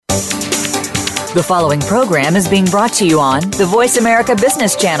The following program is being brought to you on the Voice America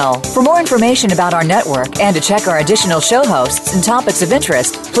Business Channel. For more information about our network and to check our additional show hosts and topics of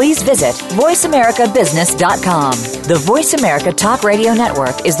interest, please visit voiceamericabusiness.com. The Voice America Talk Radio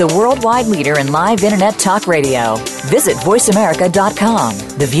Network is the worldwide leader in live Internet talk radio. Visit voiceamerica.com.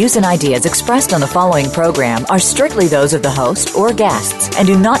 The views and ideas expressed on the following program are strictly those of the host or guests and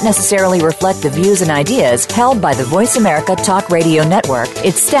do not necessarily reflect the views and ideas held by the Voice America Talk Radio Network,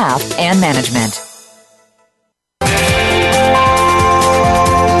 its staff, and management.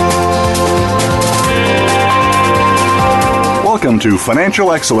 Welcome to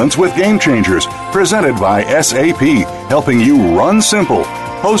Financial Excellence with Game Changers, presented by SAP, helping you run simple.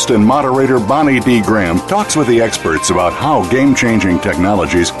 Host and moderator Bonnie D. Graham talks with the experts about how game-changing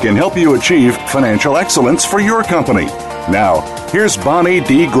technologies can help you achieve financial excellence for your company. Now, here's Bonnie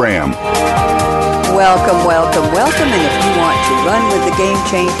D. Graham. Welcome, welcome, welcome. And if you want to run with the Game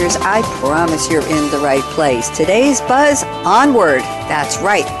Changers, I promise you're in the right place. Today's buzz, onward. That's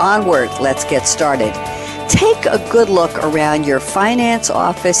right, onward. Let's get started. Take a good look around your finance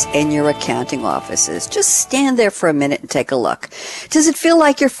office and your accounting offices. Just stand there for a minute and take a look. Does it feel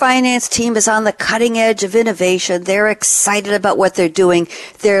like your finance team is on the cutting edge of innovation? They're excited about what they're doing.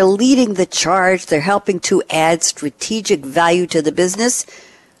 They're leading the charge. They're helping to add strategic value to the business.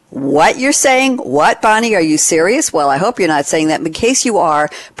 What you're saying? What, Bonnie? Are you serious? Well, I hope you're not saying that. In case you are,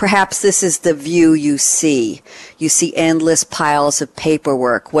 perhaps this is the view you see. You see endless piles of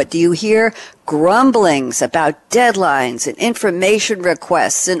paperwork. What do you hear? Grumblings about deadlines and information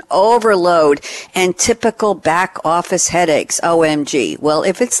requests and overload and typical back office headaches. OMG. Well,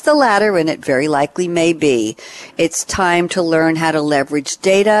 if it's the latter, and it very likely may be, it's time to learn how to leverage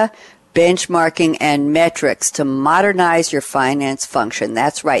data, benchmarking, and metrics to modernize your finance function.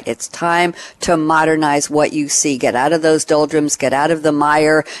 That's right. It's time to modernize what you see. Get out of those doldrums, get out of the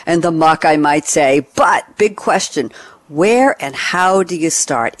mire and the muck, I might say. But big question. Where and how do you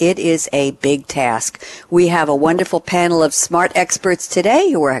start? It is a big task. We have a wonderful panel of smart experts today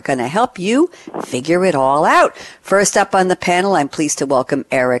who are going to help you figure it all out. First up on the panel, I'm pleased to welcome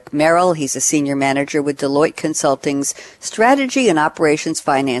Eric Merrill. He's a senior manager with Deloitte Consulting's Strategy and Operations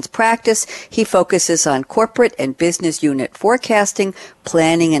Finance practice. He focuses on corporate and business unit forecasting,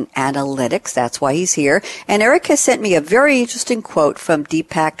 planning, and analytics. That's why he's here. And Eric has sent me a very interesting quote from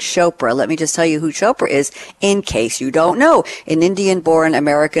Deepak Chopra. Let me just tell you who Chopra is in case you don't know. An Indian-born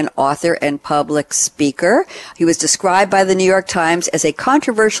American author and public speaker. He was described by the New York Times as a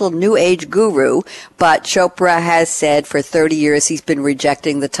controversial New Age guru, but Chopra has said for 30 years he's been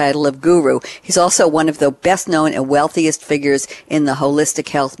rejecting the title of guru. He's also one of the best-known and wealthiest figures in the holistic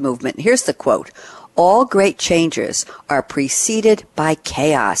health movement. Here's the quote. All great changes are preceded by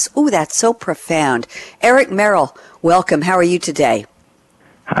chaos. Ooh, that's so profound. Eric Merrill, welcome. How are you today?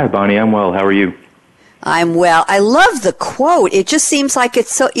 Hi, Bonnie. I'm well. How are you? I'm well. I love the quote. It just seems like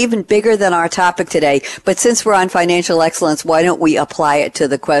it's so even bigger than our topic today. But since we're on financial excellence, why don't we apply it to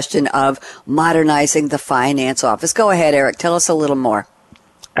the question of modernizing the finance office? Go ahead, Eric. Tell us a little more.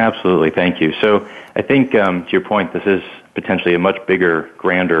 Absolutely. Thank you. So I think, to your point, this is potentially a much bigger,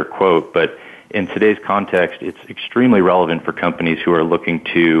 grander quote, but in today's context, it's extremely relevant for companies who are looking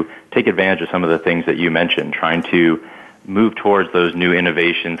to take advantage of some of the things that you mentioned, trying to move towards those new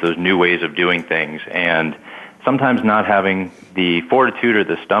innovations, those new ways of doing things, and sometimes not having the fortitude or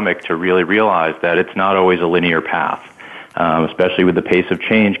the stomach to really realize that it's not always a linear path, especially with the pace of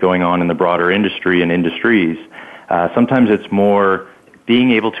change going on in the broader industry and industries. Sometimes it's more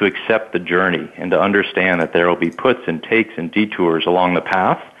being able to accept the journey and to understand that there will be puts and takes and detours along the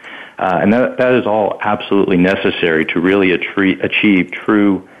path, and that is all absolutely necessary to really achieve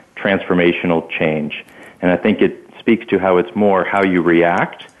true transformational change. And I think it speaks to how it's more how you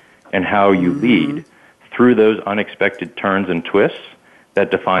react and how you lead through those unexpected turns and twists that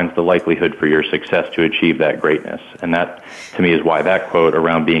defines the likelihood for your success to achieve that greatness. And that, to me, is why that quote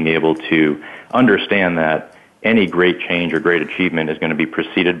around being able to understand that any great change or great achievement is going to be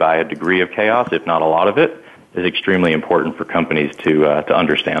preceded by a degree of chaos, if not a lot of it, is extremely important for companies to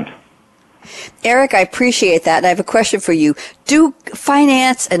understand. Eric, I appreciate that. And I have a question for you. Do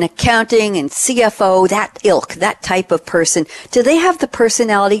finance and accounting and CFO, that ilk, that type of person, do they have the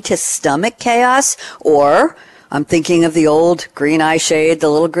personality to stomach chaos? Or I'm thinking of the old green eye shade, the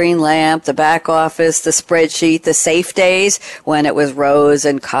little green lamp, the back office, the spreadsheet, the safe days when it was rows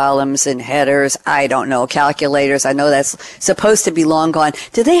and columns and headers. I don't know, calculators. I know that's supposed to be long gone.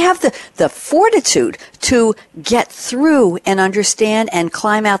 Do they have the fortitude to get through and understand and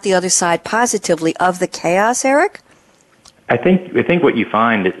climb out the other side positively of the chaos, Eric? I think what you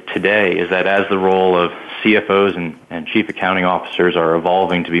find today is that as the role of CFOs and chief accounting officers are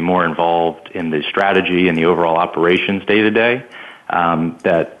evolving to be more involved in the strategy and the overall operations day to day,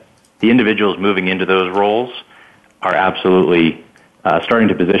 that the individuals moving into those roles are absolutely starting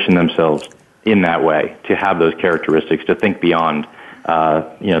to position themselves in that way, to have those characteristics, to think beyond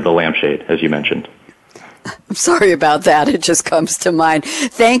the lampshade, as you mentioned. I'm sorry about that. It just comes to mind.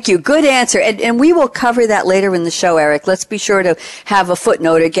 Thank you. Good answer. And we will cover that later in the show, Eric. Let's be sure to have a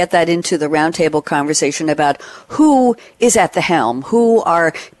footnote or get that into the roundtable conversation about who is at the helm, who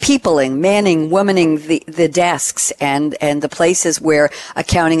are peopling, manning, womaning the desks and the places where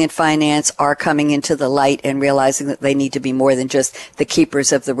accounting and finance are coming into the light and realizing that they need to be more than just the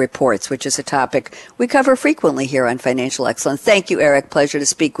keepers of the reports, which is a topic we cover frequently here on Financial Excellence. Thank you, Eric. Pleasure to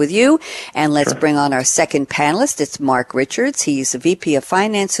speak with you. And let's bring on our second panelist. It's Mark Richards. He's the VP of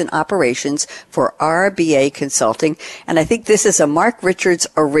Finance and Operations for RBA Consulting. And I think this is a Mark Richards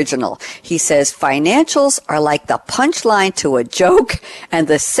original. He says, financials are like the punchline to a joke, and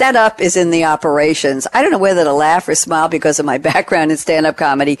the setup is in the operations. I don't know whether to laugh or smile because of my background in stand-up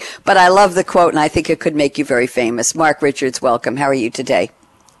comedy, but I love the quote, and I think it could make you very famous. Mark Richards, welcome. How are you today?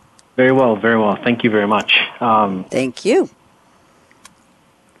 Very well, very well. Thank you very much. Thank you.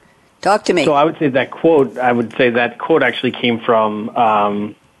 Talk to me. So I would say that quote actually came from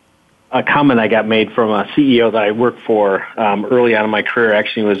a comment I got made from a CEO that I worked for early on in my career.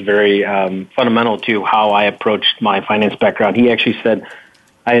 Actually, was very fundamental to how I approached my finance background. He actually said,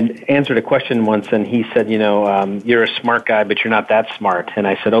 I had answered a question once, and he said, you're a smart guy, but you're not that smart. And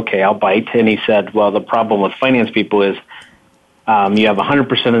I said, okay, I'll bite. And he said, well, the problem with finance people is you have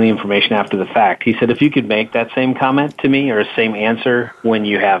 100% of the information after the fact. He said, if you could make that same comment to me or same answer when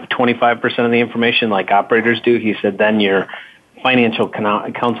you have 25% of the information like operators do, he said, then your financial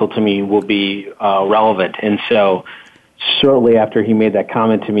counsel to me will be relevant. And so shortly after he made that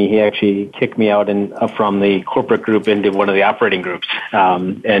comment to me, he actually kicked me out from the corporate group into one of the operating groups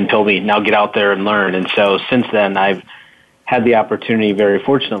and told me, now get out there and learn. And so since then, I've had the opportunity, very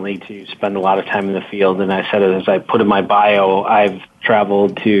fortunately, to spend a lot of time in the field. And I said, as I put in my bio, I've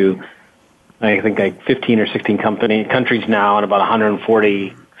traveled to, I think, like 15 or 16 countries now and about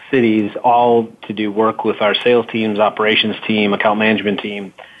 140 cities, all to do work with our sales teams, operations team, account management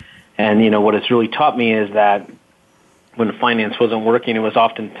team. And, what it's really taught me is that when finance wasn't working, it was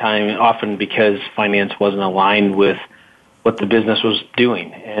often because finance wasn't aligned with what the business was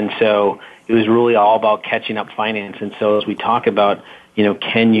doing. And so it was really all about catching up finance. And so as we talk about,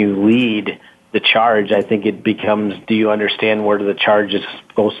 can you lead the charge, I think it becomes, do you understand where the charge is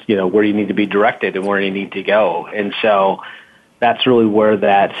supposed, where you need to be directed and where you need to go? And so that's really where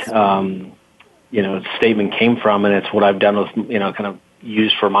that, statement came from. And it's what I've done with, kind of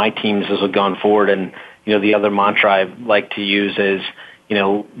used for my teams as we've gone forward. And, the other mantra I like to use is,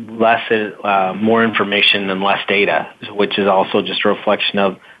 more information and less data, which is also just a reflection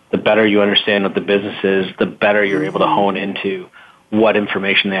of the better you understand what the business is, the better you're able to hone into what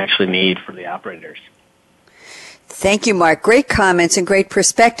information they actually need for the operators. Thank you, Mark. Great comments and great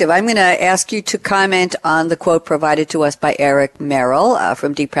perspective. I'm going to ask you to comment on the quote provided to us by Eric Merrill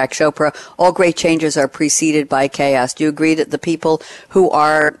from Deepak Chopra. All great changes are preceded by chaos. Do you agree that the people who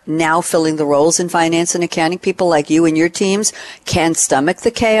are now filling the roles in finance and accounting, people like you and your teams, can stomach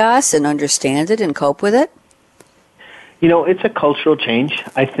the chaos and understand it and cope with it? It's a cultural change.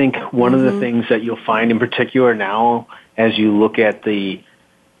 I think one of the things that you'll find in particular now as you look at the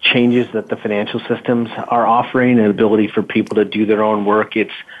changes that the financial systems are offering and ability for people to do their own work,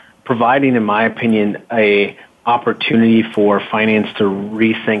 it's providing, in my opinion, a opportunity for finance to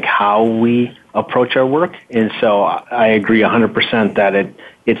rethink how we approach our work. And so I agree 100% that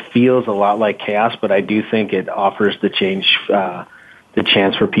it feels a lot like chaos, but I do think it offers the chance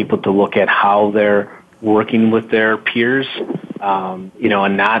for people to look at how they're working with their peers, and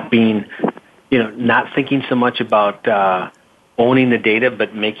not being, not thinking so much about owning the data,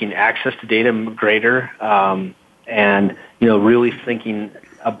 but making access to data greater, and really thinking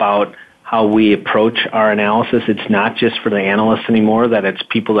about how we approach our analysis. It's not just for the analysts anymore, that it's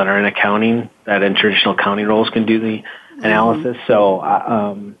people that are in accounting, that in traditional accounting roles can do the analysis. So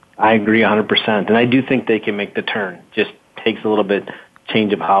I agree 100%. And I do think they can make the turn. Just takes a little bit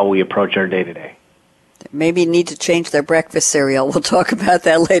change of how we approach our day-to-day. Maybe need to change their breakfast cereal. We'll talk about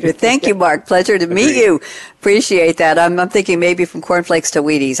that later. Thank you, Mark. Pleasure to meet you. Appreciate that. I'm thinking maybe from cornflakes to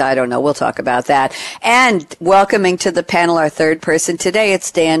Wheaties. I don't know. We'll talk about that. And welcoming to the panel our third person today,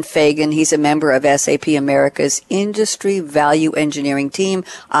 it's Dan Fagan. He's a member of SAP America's Industry Value Engineering Team,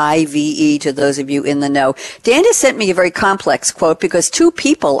 IVE, to those of you in the know. Dan has sent me a very complex quote because two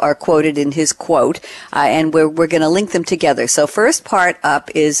people are quoted in his quote, and we're going to link them together. So first part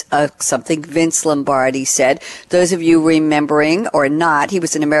up is something Vince Lombardi Lombardi said. Those of you remembering or not, he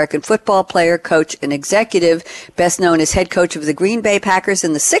was an American football player, coach, and executive, best known as head coach of the Green Bay Packers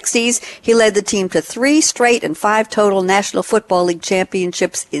in the 60s. He led the team to 3 straight and 5 total National Football League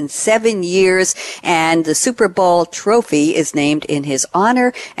championships in 7 years, and the Super Bowl trophy is named in his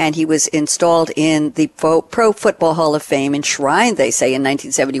honor, and he was installed in the Pro Football Hall of Fame, enshrined, they say, in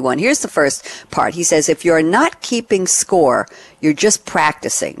 1971. Here's the first part. He says, if you're not keeping score, you're just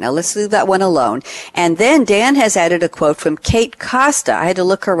practicing. Now, let's leave that one alone. And then Dan has added a quote from Kate Costa. I had to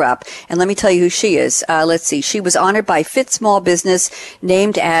look her up, and let me tell you who she is. Let's see. She was honored by Fit Small Business,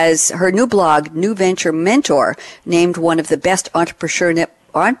 named as her new blog, New Venture Mentor, named one of the best entrepreneurship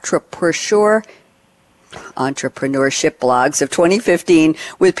blogs of 2015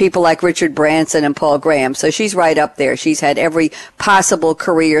 with people like Richard Branson and Paul Graham. So she's right up there. She's had every possible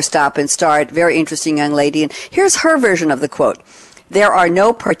career stop and start. Very interesting young lady. And here's her version of the quote. There are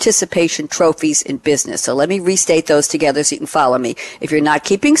no participation trophies in business. So let me restate those together so you can follow me. If you're not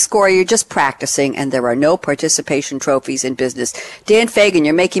keeping score, you're just practicing, and there are no participation trophies in business. Dan Fagan,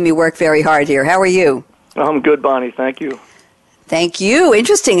 you're making me work very hard here. How are you? I'm good, Bonnie. Thank you. Thank you.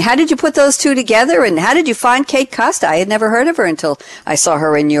 Interesting. How did you put those two together, and how did you find Kate Costa? I had never heard of her until I saw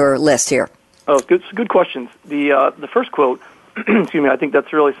her in your list here. Oh, good questions. The first quote, excuse me, I think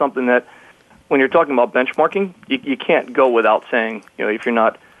that's really something that when you're talking about benchmarking, you can't go without saying, if you're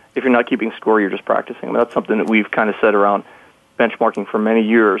not keeping score, you're just practicing. I mean, that's something that we've kind of said around benchmarking for many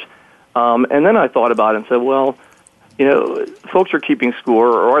years. And then I thought about it and said, well, folks are keeping score,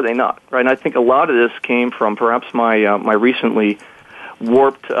 or are they not? Right? And I think a lot of this came from perhaps my recently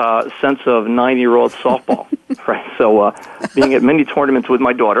warped sense of 9-year-old softball. Right? So being at many tournaments with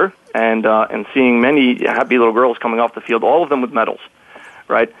my daughter and seeing many happy little girls coming off the field, all of them with medals,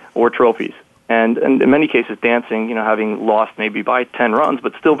 right, or trophies, and in many cases dancing, having lost maybe by 10 runs,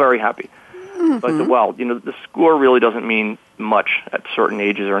 but still very happy. Mm-hmm. So I said, well, the score really doesn't mean much at certain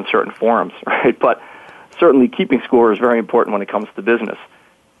ages or in certain forums, right? But certainly keeping score is very important when it comes to business.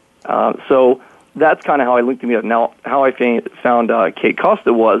 So that's kind of how I linked them up. Now, how I found Kate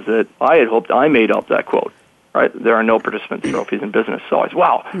Costa was that I had hoped I made up that quote, right? There are no participants trophies in business. So I said,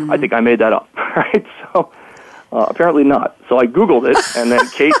 wow, I think I made that up, right? So apparently not. So I Googled it, and then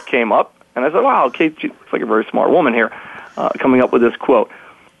Kate came up, and I said, wow, Kate, she looks like a very smart woman here, coming up with this quote.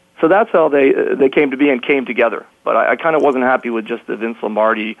 So that's how they came to be and came together. But I kind of wasn't happy with just the Vince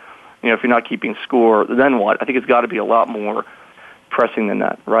Lombardi, if you're not keeping score, then what? I think it's got to be a lot more pressing than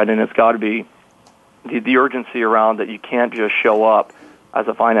that, right? And it's got to be the urgency around that you can't just show up as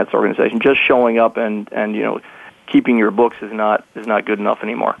a finance organization. Just showing up and keeping your books is not good enough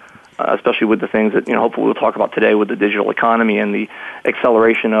anymore, especially with the things that, hopefully we'll talk about today with the digital economy and the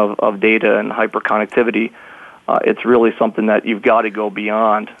acceleration of data and hyperconnectivity. It's really something that you've got to go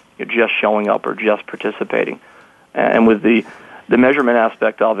beyond just showing up or just participating. And with the measurement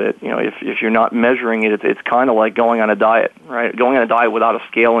aspect of it, if you're not measuring it, it's kind of like going on a diet, right? Going on a diet without a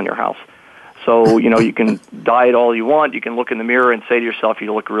scale in your house. So, you can diet all you want, you can look in the mirror and say to yourself,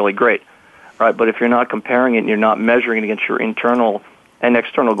 you look really great, right? But if you're not comparing it and you're not measuring it against your internal and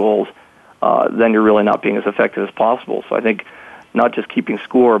external goals, then you're really not being as effective as possible. So I think not just keeping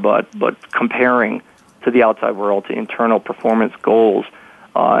score, but comparing to the outside world, to internal performance goals.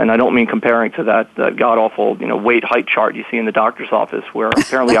 And I don't mean comparing to that god-awful, weight height chart you see in the doctor's office, where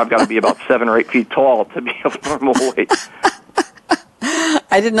apparently I've got to be about 7 or 8 feet tall to be of normal weight.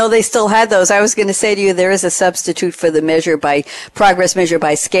 I didn't know they still had those. I was going to say to you, there is a substitute for the progress measure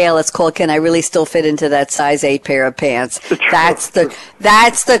by scale. It's called, can I really still fit into that size 8 pair of pants? That's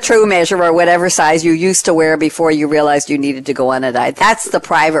the true measure, or whatever size you used to wear before you realized you needed to go on a diet. That's the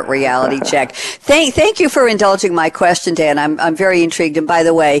private reality check. Thank you for indulging my question, Dan. I'm very intrigued. And by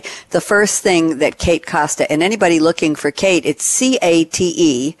the way, the first thing that Kate Costa, and anybody looking for Kate, it's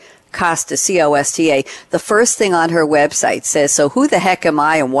CATE, Costa, C-O-S-T-A. The first thing on her website says, so who the heck am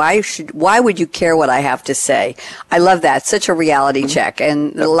I, and why would you care what I have to say? I love that. Such a reality check,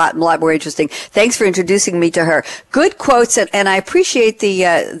 and a lot more interesting. Thanks for introducing me to her. Good quotes, and I appreciate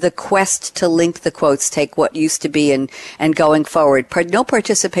the quest to link the quotes, take what used to be and going forward. No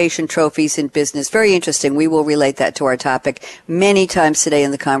participation trophies in business. Very interesting. We will relate that to our topic many times today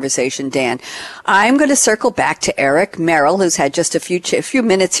in the conversation, Dan. I'm going to circle back to Eric Merrill, who's had just a few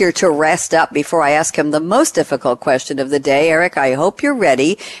minutes here to rest up before I ask him the most difficult question of the day. Eric, I hope you're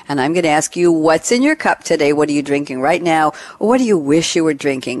ready, and I'm going to ask you what's in your cup today. What are you drinking right now? Or what do you wish you were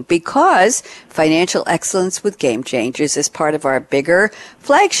drinking? Because Financial Excellence with Game Changers is part of our bigger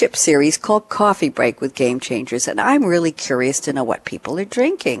flagship series called Coffee Break with Game Changers, and I'm really curious to know what people are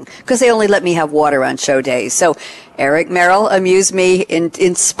drinking because they only let me have water on show days. So, Eric Merrill, amuse me,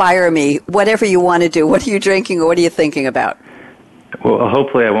 inspire me, whatever you want to do. What are you drinking or what are you thinking about? Well,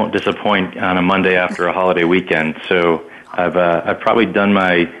 hopefully I won't disappoint on a Monday after a holiday weekend. So I've probably done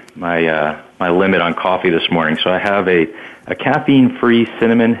my limit on coffee this morning. So I have a caffeine-free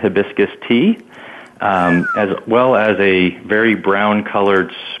cinnamon hibiscus tea, as well as a very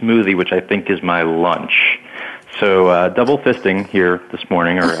brown-colored smoothie, which I think is my lunch. So double fisting here this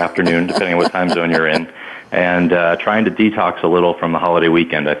morning or afternoon, depending on what time zone you're in, and trying to detox a little from the holiday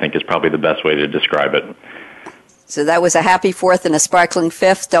weekend, I think is probably the best way to describe it. So that was a happy fourth and a sparkling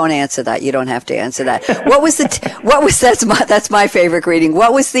fifth. Don't answer that. You don't have to answer that. What was that's my favorite greeting.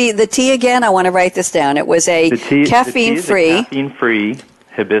 What was the tea again? I want to write this down. It was a caffeine-free. Caffeine-free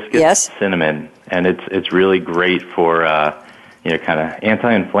hibiscus cinnamon, and it's really great for kind of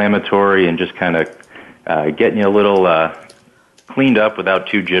anti-inflammatory and just kind of getting you a little cleaned up without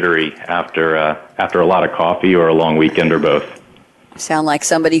too jittery after a lot of coffee or a long weekend or both. Sound like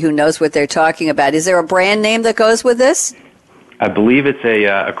somebody who knows what they're talking about. Is there a brand name that goes with this? I believe it's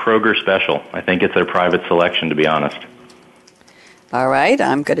a Kroger special. I think it's their private selection, to be honest. All right.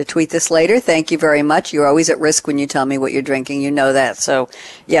 I'm going to tweet this later. Thank you very much. You're always at risk when you tell me what you're drinking. You know that. So,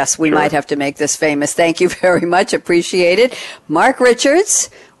 yes, we might have to make this famous. Thank you very much. Appreciate it. Mark Richards,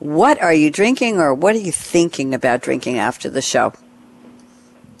 what are you drinking or what are you thinking about drinking after the show?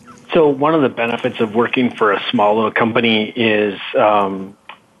 So one of the benefits of working for a small little company is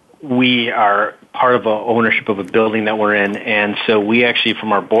we are part of ownership of a building that we're in, and so we actually,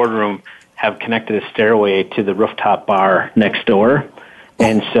 from our boardroom, have connected a stairway to the rooftop bar next door.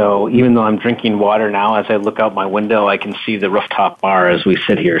 And so even though I'm drinking water now, as I look out my window, I can see the rooftop bar as we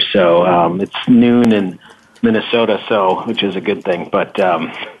sit here. So it's noon in Minnesota, which is a good thing, but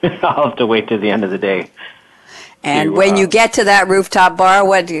I'll have to wait till the end of the day. And when you get to that rooftop bar,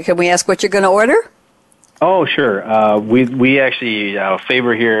 can we ask what you're going to order? Oh, sure. We actually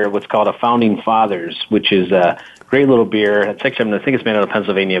favor here what's called a Founding Fathers, which is a great little beer. It's actually, I think it's made out of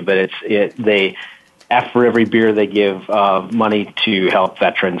Pennsylvania, but after every beer they give money to help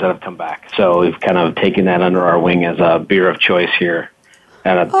veterans that have come back. So we've kind of taken that under our wing as a beer of choice here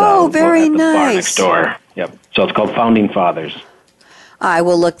at very the nice. bar next door. Yep. So it's called Founding Fathers. I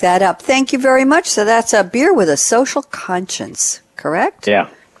will look that up. Thank you very much. So that's a beer with a social conscience, correct? Yeah.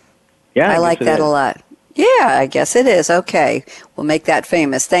 Yeah. I like that a lot. Yeah, I guess it is. Okay. We'll make that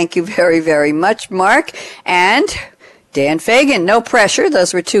famous. Thank you very, very much, Mark. And Dan Fagan, no pressure.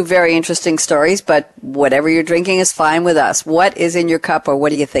 Those were two very interesting stories, but whatever you're drinking is fine with us. What is in your cup or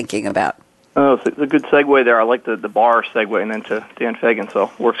what are you thinking about? Oh, it's a good segue there. I like the bar segue and then to Dan Fagan, so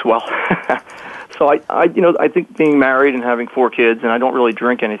works well. So I think being married and having 4 kids, and I don't really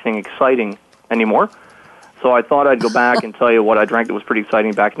drink anything exciting anymore. So I thought I'd go back and tell you what I drank that was pretty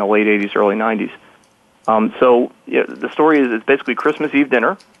exciting back in the late 80s, early 90s. The story is it's basically Christmas Eve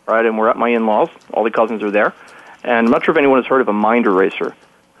dinner, right? And we're at my in-laws. All the cousins are there. And I'm not sure if anyone has heard of a mind eraser,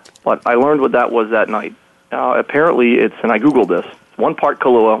 but I learned what that was that night. Apparently and I Googled this, 1 part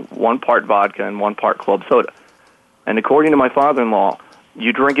Kahlua, 1 part vodka, and 1 part club soda. And according to my father-in-law,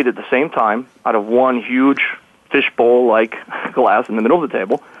 you drink it at the same time out of one huge fishbowl-like glass in the middle of the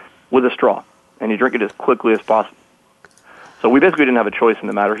table with a straw, and you drink it as quickly as possible. So we basically didn't have a choice in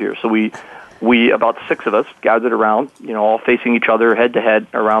the matter here. So we about 6 of us gathered around, all facing each other head-to-head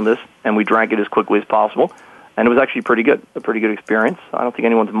around this, and we drank it as quickly as possible. And it was actually a pretty good experience. I don't think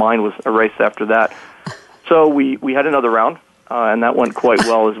anyone's mind was erased after that. So we had another round, and that went quite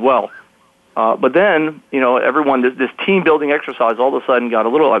well as well. But then, everyone, this team-building exercise all of a sudden got a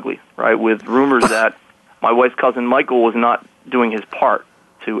little ugly, right, with rumors that my wife's cousin Michael was not doing his part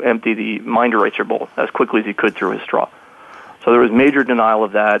to empty the mind eraser bowl as quickly as he could through his straw. So there was major denial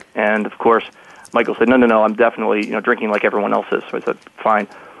of that, and, of course, Michael said, no, I'm definitely drinking like everyone else is. So I said, fine.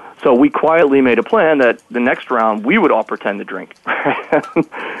 So we quietly made a plan that the next round we would all pretend to drink,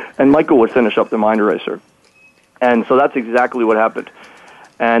 and Michael would finish up the mind eraser. And so that's exactly what happened.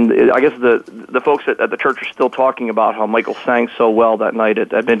 And I guess the folks at the church are still talking about how Michael sang so well that night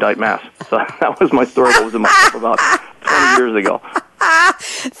at midnight mass. So that was my story that was in my cup about 20 years ago.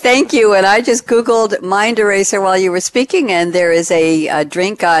 Thank you. And I just Googled mind eraser while you were speaking, and there is a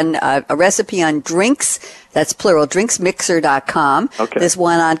drink on a recipe on Drinks. That's plural, drinksmixer.com. Okay. There's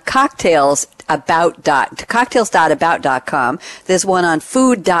one on cocktails cocktails.about.com. There's one on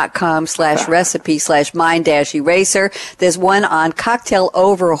food.com/recipe/mind-eraser. There's one on Cocktail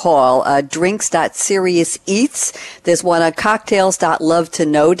Overhaul, drinks.seriouseats. There's one on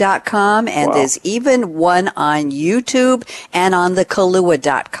cocktails.lovetoknow.com. And there's even one on YouTube and on the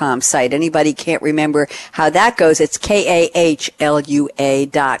Kahlua.com site. Anybody can't remember how that goes, it's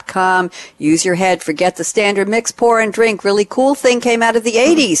KAHLUA.com. Use your head. Forget the standard mix, pour, and drink. Really cool thing came out of the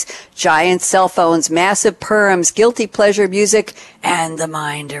 80s. Giant cell phones, massive perms, guilty pleasure music, and the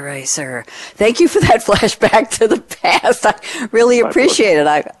mind eraser. Thank you for that flashback to the past. I really appreciate it.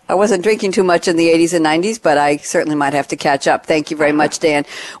 I wasn't drinking too much in the 80s and 90s, but I certainly might have to catch up. Thank you very much, Dan.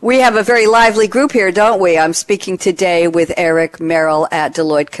 We have a very lively group here, don't we? I'm speaking today with Eric Merrill at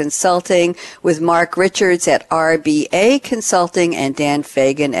Deloitte Consulting, with Mark Richards at RBA Consulting, and Dan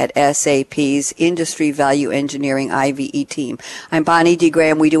Fagan at SAP's Industry Value Engineering IVE team. I'm Bonnie D.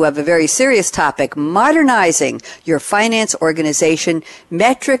 Graham. We do have a very serious topic, modernizing your finance organization,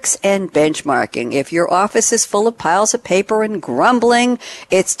 metrics and benchmarking. If your office is full of piles of paper and grumbling,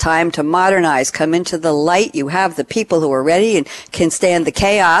 it's time to modernize. Come into the light. You have the people who are ready and can stand the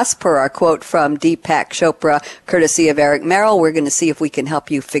chaos, per our quote from Deepak Chopra, courtesy of Eric Merrill. We're going to see if we can help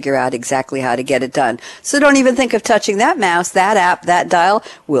you figure out exactly how to get it done. So don't even think of touching that mouse, that app, that dial.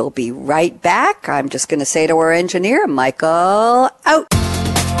 We'll be right back. I'm just going to say to our engineer, Michael, out.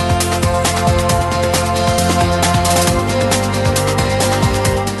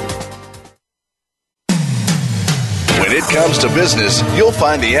 When it comes to business, you'll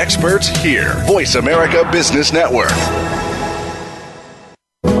find the experts here. Voice America Business Network.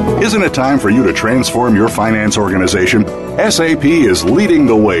 Isn't it time for you to transform your finance organization? SAP is leading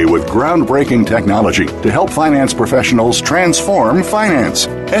the way with groundbreaking technology to help finance professionals transform finance.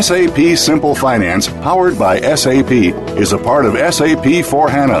 SAP Simple Finance, powered by SAP, is a part of SAP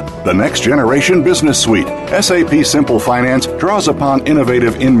S/4HANA, the next generation business suite. SAP Simple Finance draws upon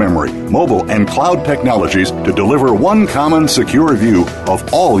innovative in-memory, mobile, and cloud technologies to deliver one common, secure view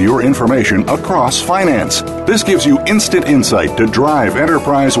of all your information across finance. This gives you instant insight to drive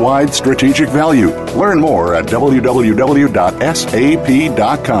enterprise-wide strategic value. Learn more at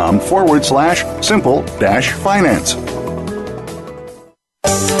www.sap.com/simple-finance.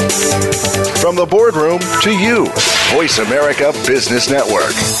 From the boardroom to you, Voice America Business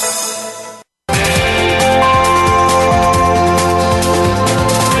Network.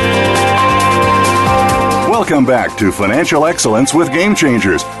 Welcome back to Financial Excellence with Game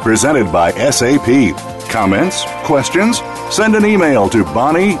Changers, presented by SAP. Comments? Questions? Send an email to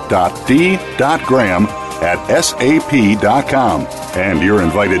bonnie.d.graham@sap.com. And you're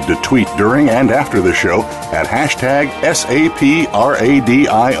invited to tweet during and after the show at #SAPRADIO.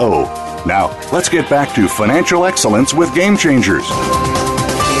 Now, let's get back to Financial Excellence with Game Changers.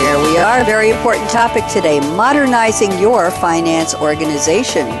 Here we are. Very important topic today, modernizing your finance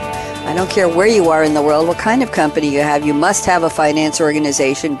organization. I don't care where you are in the world, what kind of company you have, you must have a finance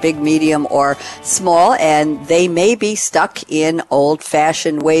organization, big, medium, or small, and they may be stuck in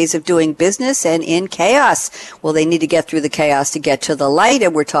old-fashioned ways of doing business and in chaos. Well, they need to get through the chaos to get to the light,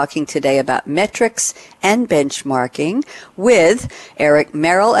 and we're talking today about metrics and benchmarking with Eric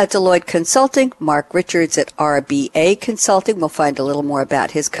Merrill at Deloitte Consulting, Mark Richards at RBA Consulting. We'll find a little more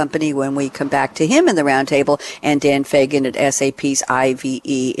about his company when we come back to him in the roundtable, and Dan Fagan at SAP's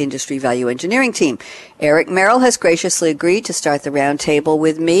IVE Industry Value Engineering team. Eric Merrill has graciously agreed to start the roundtable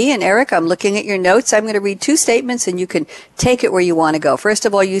with me. And Eric, I'm looking at your notes. I'm going to read two statements and you can take it where you want to go. First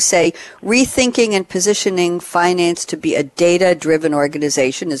of all, you say rethinking and positioning finance to be a data-driven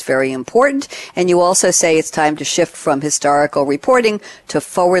organization is very important. And you also say it's time to shift from historical reporting to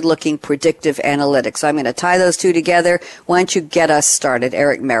forward-looking predictive analytics. So I'm going to tie those two together. Why don't you get us started,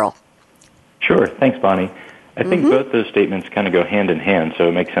 Eric Merrill? Sure. Thanks, Bonnie. I think both those statements kind of go hand in hand, so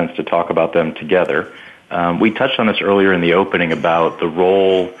it makes sense to talk about them together. We touched on this earlier in the opening about the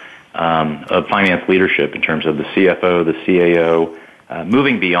role of finance leadership in terms of the CFO, the CAO,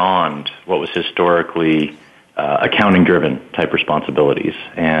 moving beyond what was historically accounting-driven type responsibilities.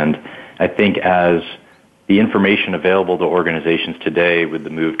 And I think as the information available to organizations today with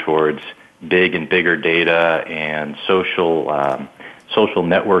the move towards big and bigger data and social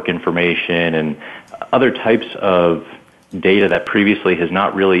network information and other types of data that previously has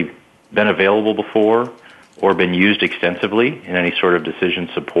not really been available before or been used extensively in any sort of decision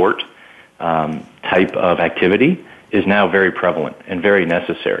support type of activity is now very prevalent and very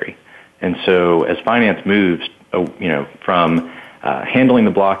necessary. And so as finance moves, from handling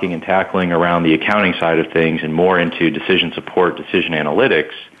the blocking and tackling around the accounting side of things and more into decision support, decision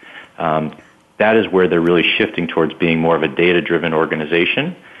analytics, that is where they're really shifting towards being more of a data-driven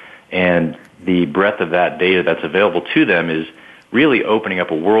organization. And the breadth of that data that's available to them is really opening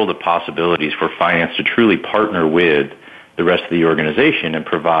up a world of possibilities for finance to truly partner with the rest of the organization and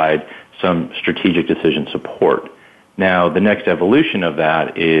provide some strategic decision support. Now, the next evolution of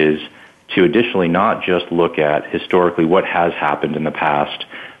that is to additionally not just look at historically what has happened in the past,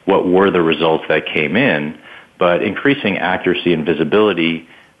 what were the results that came in, but increasing accuracy and visibility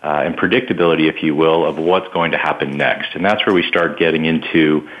and predictability, if you will, of what's going to happen next. And that's where we start getting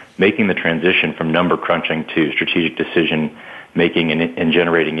into making the transition from number crunching to strategic decision making and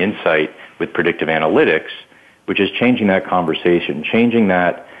generating insight with predictive analytics, which is changing that conversation, changing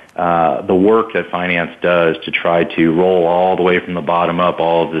that the work that finance does to try to roll all the way from the bottom up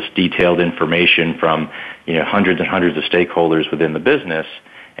all of this detailed information from hundreds and hundreds of stakeholders within the business,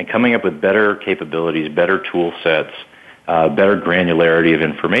 and coming up with better capabilities, better tool sets, better granularity of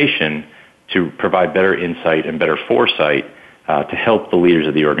information to provide better insight and better foresight to help the leaders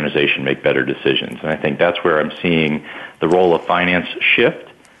of the organization make better decisions. And I think that's where I'm seeing the role of finance shift.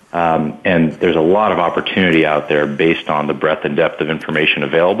 And there's a lot of opportunity out there based on the breadth and depth of information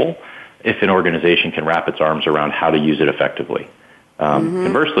available if an organization can wrap its arms around how to use it effectively.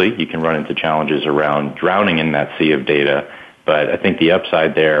 Conversely, you can run into challenges around drowning in that sea of data, but I think the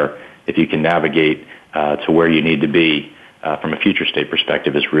upside there, if you can navigate to where you need to be from a future state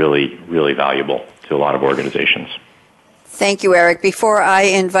perspective, is really, really valuable to a lot of organizations. Thank you, Eric. Before I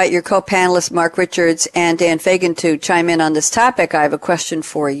invite your co-panelists, Mark Richards and Dan Fagan, to chime in on this topic, I have a question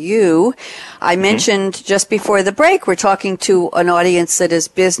for you. I mentioned just before the break, we're talking to an audience that is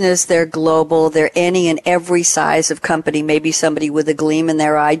business, they're global, they're any and every size of company, maybe somebody with a gleam in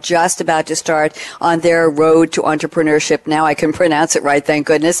their eye just about to start on their road to entrepreneurship. Now I can pronounce it right, thank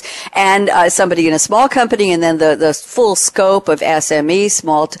goodness. And somebody in a small company, and then the full scope of SME,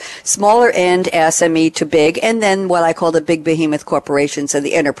 smaller end SME to big, and then what I call the big behemoth corporations and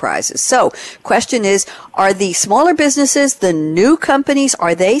the enterprises. So, question is, are the smaller businesses, the new companies,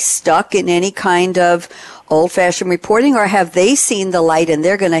 are they stuck in any kind of old-fashioned reporting, or have they seen the light and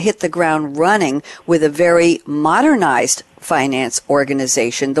they're going to hit the ground running with a very modernized finance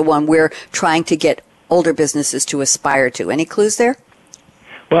organization, the one we're trying to get older businesses to aspire to? Any clues there?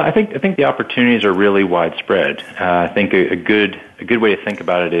 Well, I think the opportunities are really widespread. I think a good way to think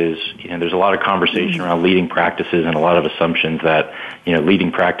about it is, there's a lot of conversation around leading practices and a lot of assumptions that,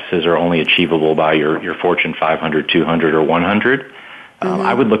 leading practices are only achievable by your Fortune 500, 200, or 100.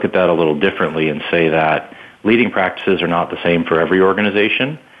 I would look at that a little differently and say that leading practices are not the same for every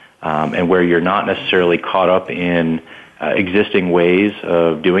organization, and where you're not necessarily caught up in existing ways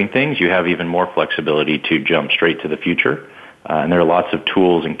of doing things, you have even more flexibility to jump straight to the future. And there are lots of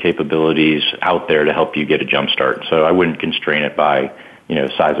tools and capabilities out there to help you get a jump start. So I wouldn't constrain it by,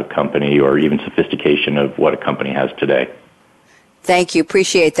 size of company or even sophistication of what a company has today. Thank you.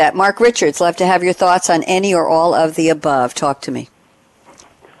 Appreciate that. Mark Richards, love to have your thoughts on any or all of the above. Talk to me.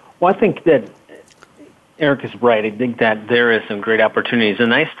 Well, I think that Eric is right. I think that there is some great opportunities. The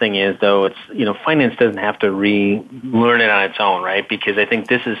nice thing is, though, it's, finance doesn't have to relearn it on its own, right? Because I think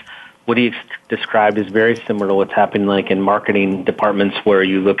this is what he described is very similar to what's happening like in marketing departments, where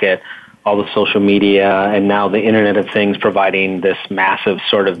you look at all the social media and now the Internet of Things providing this massive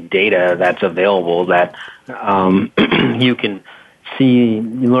sort of data that's available that you can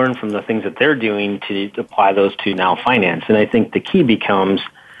learn from the things that they're doing to apply those to now finance. And I think the key becomes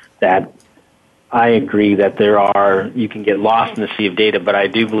that I agree that you can get lost in the sea of data, but I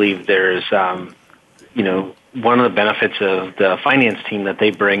do believe there's, one of the benefits of the finance team that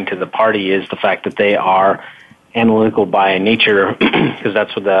they bring to the party is the fact that they are analytical by nature, because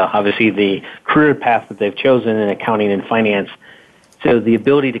that's what obviously the career path that they've chosen in accounting and finance. So the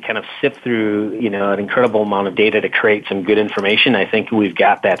ability to kind of sift through, an incredible amount of data to create some good information, I think we've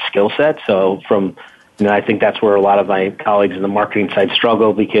got that skill set. So I think that's where a lot of my colleagues in the marketing side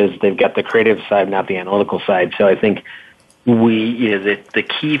struggle, because they've got the creative side, not the analytical side. So I think the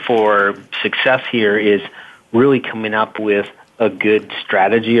key for success here is really coming up with a good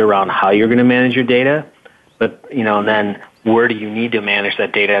strategy around how you're going to manage your data, but, and then where do you need to manage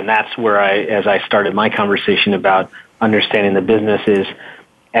that data? And that's where as I started my conversation about understanding the business, is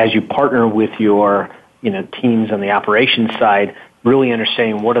as you partner with your, teams on the operations side, really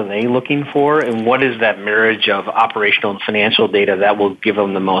understanding what are they looking for and what is that marriage of operational and financial data that will give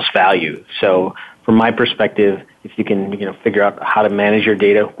them the most value. So from my perspective, if you can, figure out how to manage your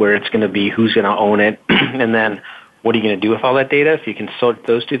data, where it's going to be, who's going to own it, and then what are you going to do with all that data? If you can sort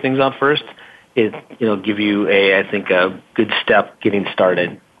those two things out first, it'll give you I think a good step getting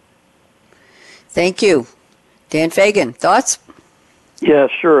started. Thank you. Dan Fagan, thoughts? Yeah,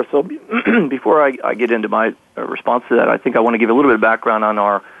 sure. So before I get into my response to that, I think I want to give a little bit of background on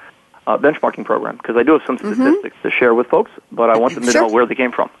our benchmarking program, because I do have some statistics to share with folks, but I want them to know where they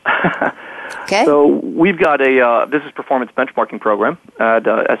came from. Okay. So we've got a business performance benchmarking program at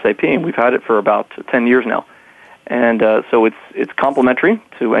SAP, and we've had it for about 10 years now. And so it's complementary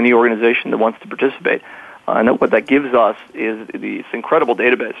to any organization that wants to participate. And what that gives us is this incredible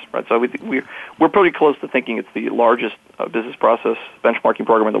database, right? So we're pretty close to thinking it's the largest business process benchmarking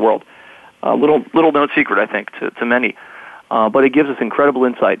program in the world. Little known secret, I think, to many. But it gives us incredible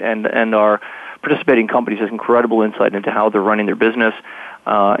insight, and our participating companies has incredible insight into how they're running their business,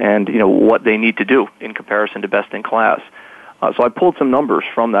 and what they need to do in comparison to best in class. So I pulled some numbers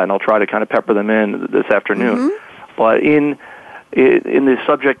from that, and I'll try to kind of pepper them in this afternoon. But in the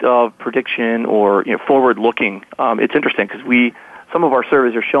subject of prediction or forward looking, it's interesting because some of our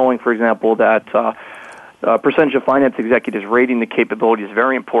surveys are showing, for example, that percentage of finance executives rating the capability is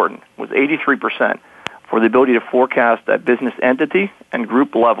very important, was 83% for the ability to forecast at business entity and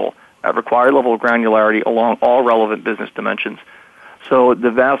group level at required level of granularity along all relevant business dimensions. So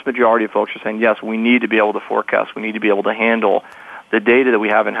the vast majority of folks are saying, yes, we need to be able to forecast. We need to be able to handle the data that we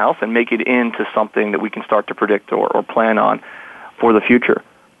have in-house and make it into something that we can start to predict or plan on for the future.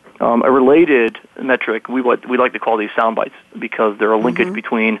 A related metric, we like to call these sound bites because they're a linkage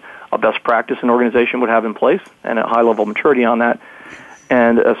between a best practice an organization would have in place and a high level of maturity on that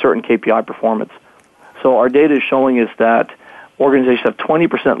and a certain KPI performance. So our data is showing us that organizations have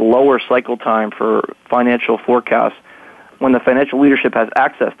 20% lower cycle time for financial forecasts when the financial leadership has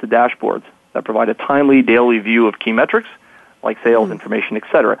access to dashboards that provide a timely daily view of key metrics like sales information, et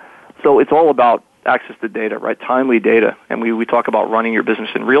cetera. So it's all about access to data, right? Timely data. And we talk about running your business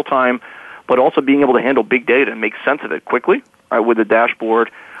in real time, but also being able to handle big data and make sense of it quickly, right, with a dashboard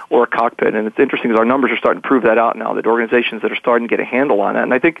or a cockpit. And it's interesting because our numbers are starting to prove that out now, that organizations that are starting to get a handle on that,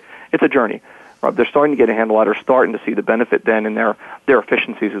 and I think it's a journey, right? They're starting to get a handle on it, are starting to see the benefit then in their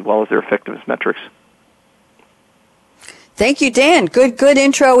efficiencies as well as their effectiveness metrics. Thank you, Dan. Good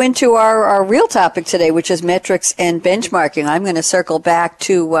intro into our real topic today, which is metrics and benchmarking. I'm going to circle back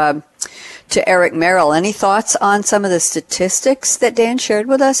to Eric Merrill. Any thoughts on some of the statistics that Dan shared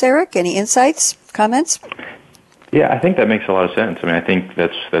with us, Eric? Any insights, comments? Yeah, I think that makes a lot of sense. I mean, I think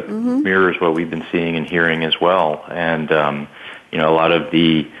that mirrors what we've been seeing and hearing as well. And, a lot of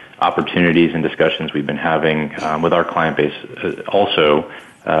the opportunities and discussions we've been having with our client base also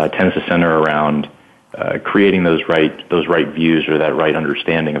tends to center around creating those right views or that right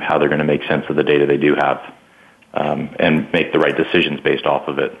understanding of how they're going to make sense of the data they do have and make the right decisions based off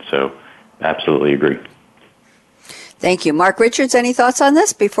of it. So absolutely agree. Thank you. Mark Richards, any thoughts on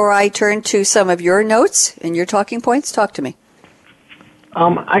this before I turn to some of your notes and your talking points? Talk to me.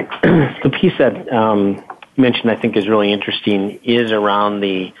 The piece that you mentioned I think is really interesting is around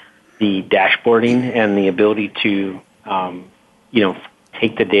the dashboarding and the ability to,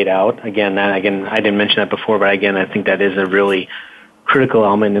 take the data out. Again, I didn't mention that before, but again, I think that is a really critical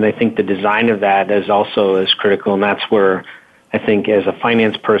element, and I think the design of that is also as critical, and that's where I think as a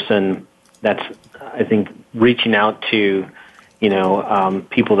finance person, that's, I think, reaching out to,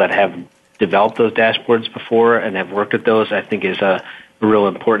 people that have developed those dashboards before and have worked at those, I think is a real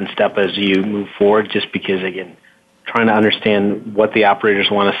important step as you move forward, just because, again, trying to understand what the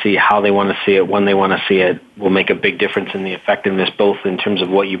operators want to see, how they want to see it, when they want to see it, will make a big difference in the effectiveness, both in terms of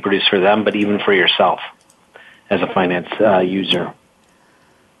what you produce for them, but even for yourself as a finance user.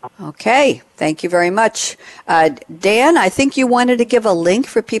 Okay, thank you very much. Dan, I think you wanted to give a link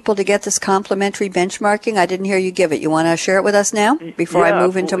for people to get this complimentary benchmarking. I didn't hear you give it. You want to share it with us now before I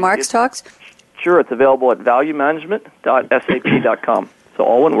move into Mark's talks? Sure, it's available at valuemanagement.sap.com. So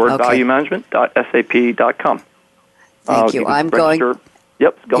all one word, valuemanagement.sap.com. Thank you. I'm going.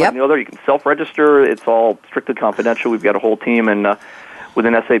 Yep, go ahead and go there. You can self-register. It's all strictly confidential. We've got a whole team and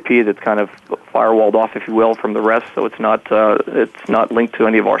within SAP that's kind of firewalled off, if you will, from the rest. So it's not linked to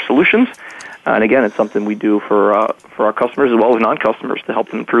any of our solutions. And again, it's something we do for our customers as well as non-customers to help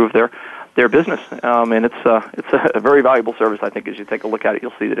them improve their business. And it's a very valuable service. I think as you take a look at it,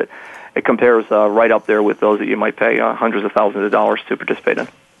 you'll see that it compares right up there with those that you might pay hundreds of thousands of dollars to participate in.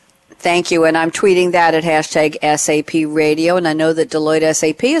 Thank you, and I'm tweeting that at hashtag SAP Radio, and I know that Deloitte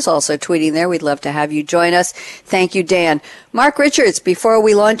SAP is also tweeting there. We'd love to have you join us. Thank you, Dan. Mark Richards, before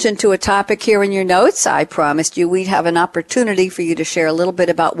we launch into a topic here in your notes, I promised you we'd have an opportunity for you to share a little bit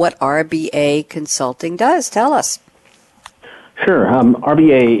about what RBA Consulting does. Tell us. Sure.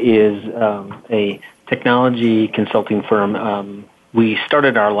 RBA is a technology consulting firm. We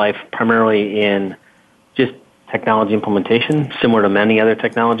started our life primarily in just technology implementation, similar to many other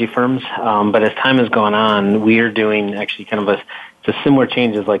technology firms. But as time has gone on, we are doing actually similar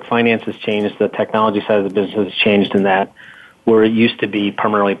changes like finance has changed, the technology side of the business has changed in that where it used to be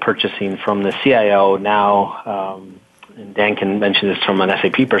primarily purchasing from the CIO. Now, and Dan can mention this from an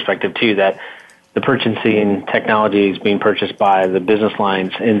SAP perspective too, that the purchasing technology is being purchased by the business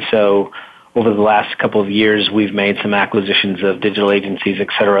lines. And so over the last couple of years, we've made some acquisitions of digital agencies, et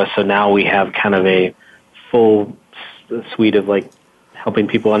cetera. So now we have kind of a full suite of like helping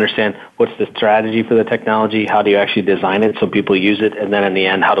people understand what's the strategy for the technology, how do you actually design it so people use it, and then in the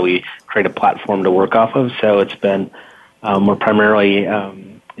end, how do we create a platform to work off of? So it's been, we're primarily,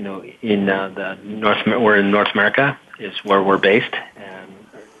 we're in North America is where we're based. And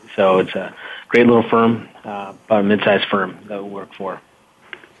so it's a great little firm, about a mid-sized firm that we work for.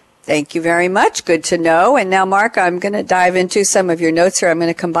 Thank you very much. Good to know. And now, Mark, I'm going to dive into some of your notes here. I'm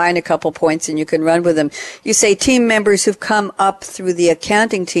going to combine a couple points and you can run with them. You say team members who've come up through the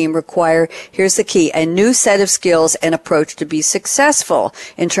accounting team require, here's the key, a new set of skills and approach to be successful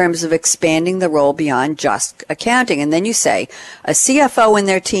in terms of expanding the role beyond just accounting. And then you say a CFO and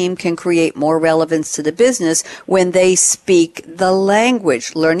their team can create more relevance to the business when they speak the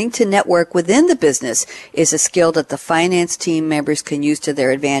language. Learning to network within the business is a skill that the finance team members can use to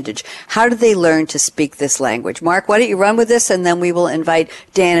their advantage. How do they learn to speak this language? Mark, why don't you run with this, and then we will invite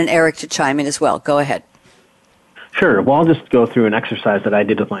Dan and Eric to chime in as well. Go ahead. Sure. Well, I'll just go through an exercise that I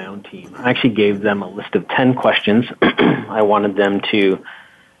did with my own team. I actually gave them a list of 10 questions I wanted them to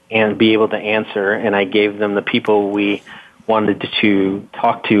be able to answer, and I gave them the people we wanted to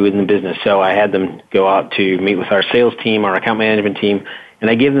talk to in the business. So I had them go out to meet with our sales team, our account management team, and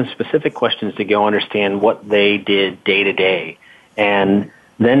I gave them specific questions to go understand what they did day to day, and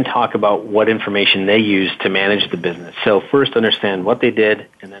then talk about what information they use to manage the business. So first understand what they did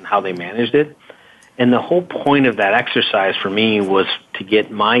and then how they managed it. And the whole point of that exercise for me was to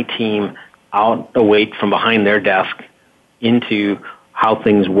get my team out away from behind their desk into how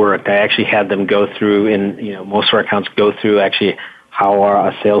things worked. I actually had them go through, and most of our accounts go through actually how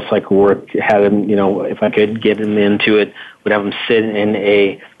our sales cycle worked. Had them, if I could get them into it, would have them sit in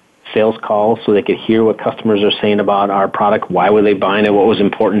a sales call so they could hear what customers are saying about our product, why were they buying it, what was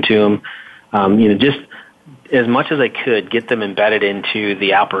important to them. Just as much as I could get them embedded into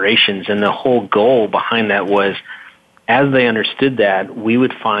the operations. And the whole goal behind that was, as they understood that, we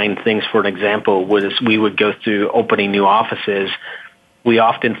would find things. For an example, was we would go through opening new offices. We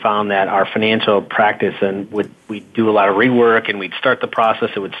often found that our financial practice, and we'd do a lot of rework, and we'd start the process,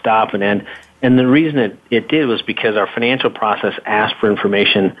 it would stop and end. And the reason it did was because our financial process asked for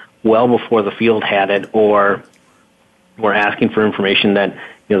information well before the field had it, or were asking for information that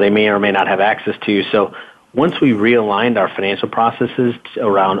they may or may not have access to. So once we realigned our financial processes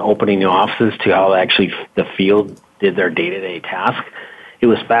around opening new offices to how actually the field did their day-to-day task, it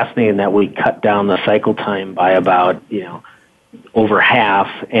was fascinating that we cut down the cycle time by about over half,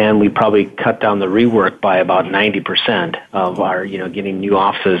 and we probably cut down the rework by about 90% of our getting new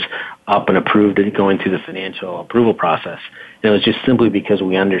offices up and approved and going through the financial approval process. And it was just simply because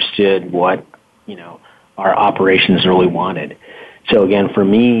we understood what our operations really wanted. So again, for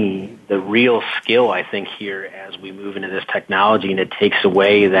me, the real skill I think here as we move into this technology, and it takes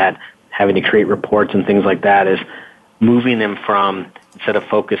away that having to create reports and things like that, is moving them from, instead of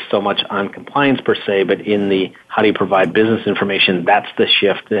focus so much on compliance per se, but in the how do you provide business information. That's the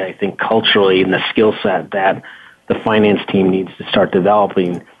shift that I think culturally and the skill set that the finance team needs to start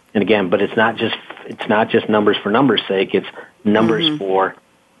developing. And again, but it's not just numbers for numbers' sake. It's numbers for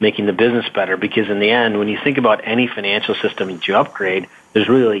making the business better. Because in the end, when you think about any financial system that you upgrade, there's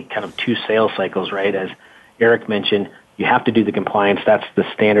really kind of two sales cycles, right? As Eric mentioned, you have to do the compliance. That's the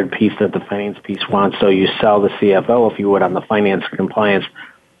standard piece that the finance piece wants. So you sell the CFO, if you would, on the finance compliance.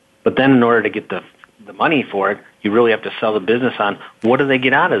 But then in order to get the money for it, you really have to sell the business on what do they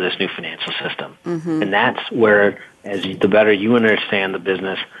get out of this new financial system. And that's where, the better you understand the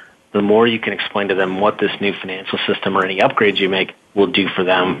business, the more you can explain to them what this new financial system or any upgrades you make will do for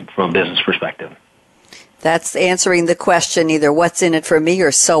them from a business perspective. That's answering the question, either what's in it for me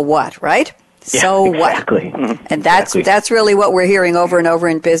or so what, right? So exactly. what? And that's really what we're hearing over and over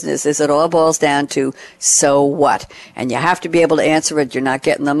in business, is it all boils down to so what? And you have to be able to answer it. You're not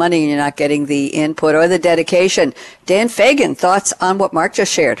getting the money and you're not getting the input or the dedication. Dan Fagan, thoughts on what Mark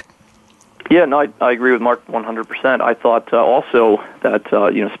just shared? Yeah, no, I agree with Mark 100%. I thought also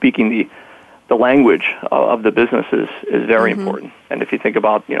that speaking the language of the business is very important. And if you think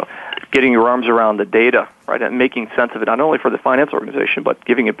about getting your arms around the data, right, and making sense of it, not only for the finance organization, but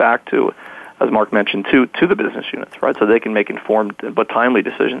giving it back to, as Mark mentioned, to the business units, right, so they can make informed but timely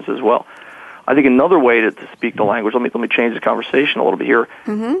decisions as well. I think another way to speak the language, let me change the conversation a little bit here,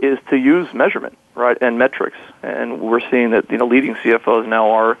 is to use measurement, right, and metrics. And we're seeing that leading CFOs now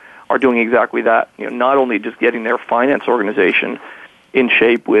are are doing exactly that. Not only just getting their finance organization in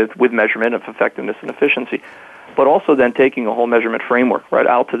shape with measurement of effectiveness and efficiency, but also then taking a whole measurement framework right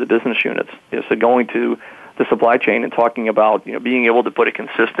out to the business units. So going to the supply chain and talking about being able to put a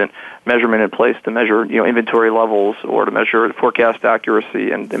consistent measurement in place to measure inventory levels or to measure forecast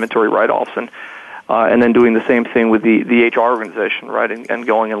accuracy and inventory write-offs, and then doing the same thing with the HR organization, right, and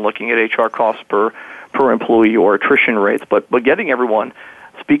going and looking at HR costs per employee or attrition rates, but getting everyone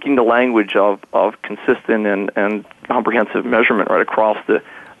speaking the language of consistent and comprehensive measurement right across the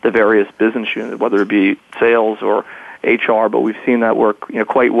various business units, whether it be sales or HR. But we've seen that work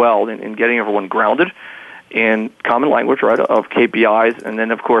quite well in getting everyone grounded in common language, right, of KPIs, and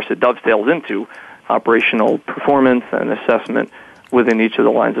then of course it dovetails into operational performance and assessment within each of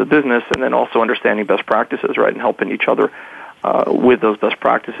the lines of business, and then also understanding best practices, right, and helping each other with those best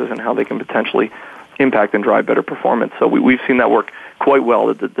practices and how they can potentially impact and drive better performance. So we've seen that work quite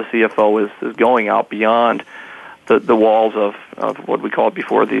well. That the CFO is going out beyond the walls of what we called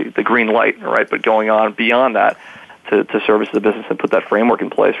before the green light, right, but going on beyond that to service the business and put that framework in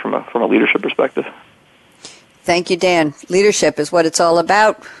place from a leadership perspective. Thank you, Dan. Leadership is what it's all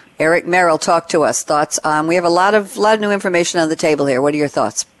about. Eric Merrill, talk to us. Thoughts on, we have a lot of new information on the table here. What are your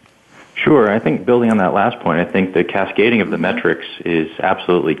thoughts? Sure. I think building on that last point, I think the cascading of the metrics is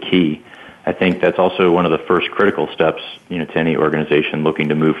absolutely key. I think that's also one of the first critical steps, to any organization looking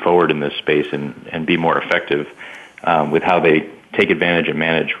to move forward in this space and be more effective with how they take advantage and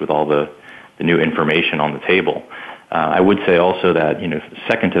manage with all the new information on the table. I would say also that,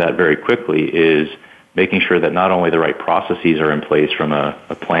 second to that very quickly is making sure that not only the right processes are in place from a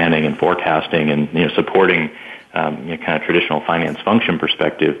planning and forecasting and supporting kind of traditional finance function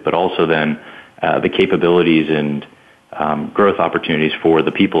perspective, but also then the capabilities and growth opportunities for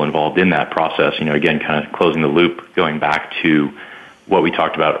the people involved in that process. Again, kind of closing the loop, going back to what we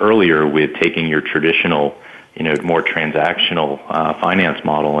talked about earlier with taking your traditional, more transactional finance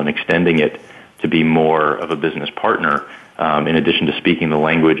model and extending it to be more of a business partner. In addition to speaking the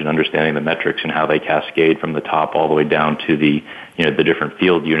language and understanding the metrics and how they cascade from the top all the way down to the the different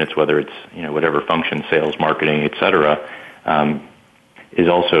field units, whether it's whatever function, sales, marketing, et cetera, is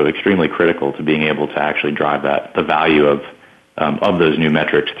also extremely critical to being able to actually drive the value of those new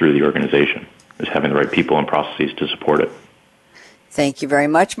metrics through the organization, is having the right people and processes to support it. Thank you very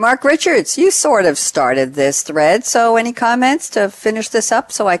much. Mark Richards, you sort of started this thread, so any comments to finish this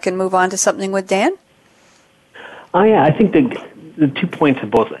up so I can move on to something with Dan? Oh, yeah, I think the 2 points that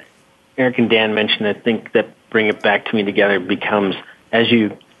both Eric and Dan mentioned, I think that bring it back to me together becomes, as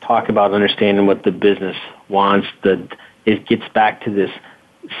you talk about understanding what the business wants, it gets back to this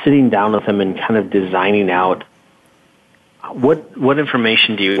sitting down with them and kind of designing out what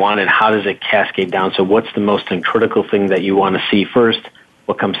information do you want and how does it cascade down? So what's the most critical thing that you want to see first?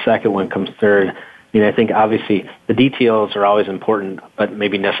 What comes second? What comes third? I think obviously the details are always important, but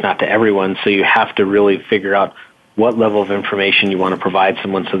maybe that's not to everyone, so you have to really figure out what level of information you want to provide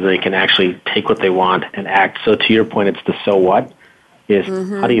someone so that they can actually take what they want and act. So to your point, it's the so what, is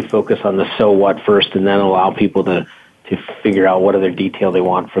how do you focus on the so what first and then allow people to figure out what other detail they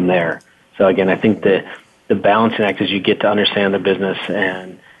want from there. So again, I think the balancing act is you get to understand the business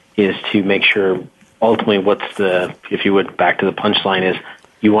and is to make sure ultimately what's if you would, back to the punchline is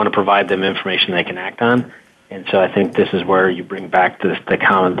you want to provide them information they can act on. And so I think this is where you bring back the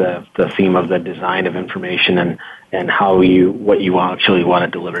theme of the design of information and what you actually want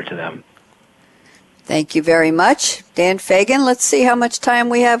to deliver to them. Thank you very much. Dan Fagan, let's see how much time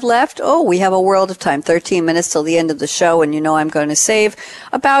we have left. Oh, we have a world of time, 13 minutes till the end of the show, and I'm going to save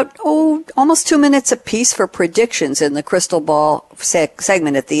about, almost 2 minutes apiece for predictions in the crystal ball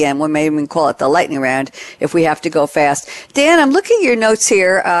segment at the end. We may even call it the lightning round if we have to go fast. Dan, I'm looking at your notes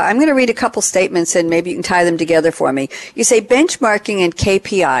here. I'm going to read a couple statements and maybe you can tie them together for me. You say benchmarking and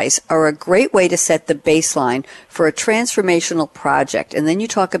KPIs are a great way to set the baseline for a transformational project. And then you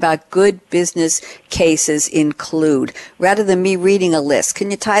talk about good business cases include, rather than me reading a list.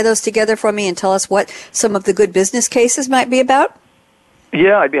 Can you tie those together for me and tell us what some of the good business cases might be about?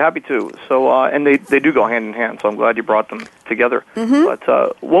 Yeah, I'd be happy to. So, and they do go hand in hand, so I'm glad you brought them together.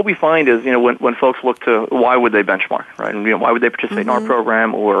 But what we find is, when folks look to why would they benchmark, right? And why would they participate in our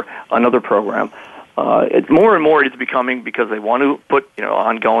program or another program? It's more and more it's becoming because they want to put,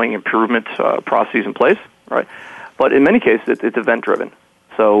 ongoing improvement processes in place, right? But in many cases, it's event-driven.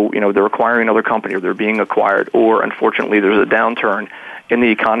 So, they're acquiring another company or they're being acquired, or unfortunately there's a downturn in the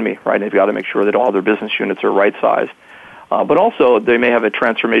economy, right? And they've got to make sure that all their business units are right-sized. But also they may have a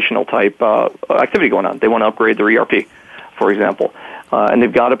transformational type activity going on. They want to upgrade their ERP, for example. And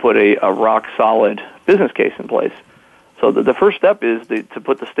they've got to put a rock-solid business case in place. So the first step is to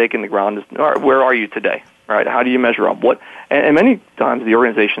put the stake in the ground. Is, all right, where are you today? Right? How do you measure up? And many times the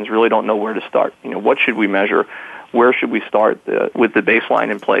organizations really don't know where to start. What should we measure? Where should we start with the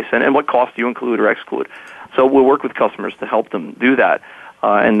baseline in place? And what costs do you include or exclude? So we'll work with customers to help them do that,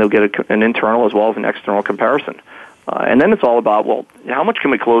 and they'll get an internal as well as an external comparison. And then it's all about, well, how much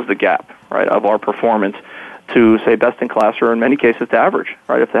can we close the gap, right, of our performance to, say, best in class, or in many cases to average,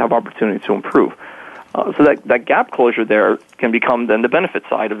 right, if they have opportunity to improve. So that gap closure there can become then the benefit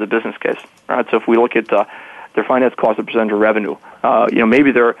side of the business case, right? So if we look at their finance cost as a percentage of revenue,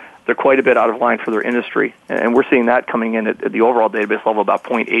 maybe they're quite a bit out of line for their industry, and we're seeing that coming in at the overall database level about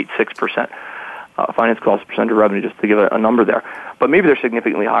 0.86%. Finance cost percentage of revenue, just to give a number there. But maybe they're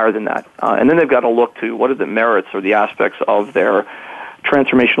significantly higher than that. And then they've got to look to what are the merits or the aspects of their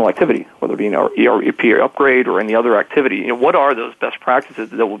transformational activity, whether it be an ERP upgrade or any other activity. What are those best practices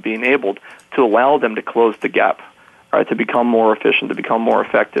that will be enabled to allow them to close the gap, right, to become more efficient, to become more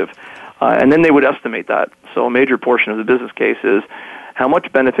effective? And then they would estimate that. So a major portion of the business case is how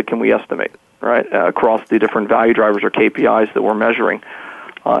much benefit can we estimate, right, across the different value drivers or KPIs that we're measuring.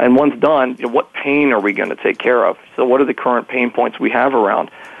 And once done, what pain are we going to take care of? So what are the current pain points we have around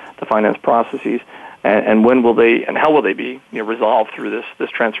the finance processes, and when will they, and how will they be resolved through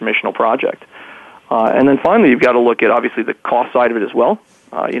this transformational project? And then finally, you've got to look at, obviously, the cost side of it as well.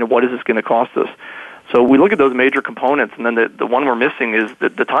 What is this going to cost us? So we look at those major components, and then the one we're missing is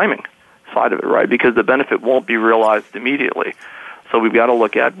the timing side of it, right? Because the benefit won't be realized immediately. So we've got to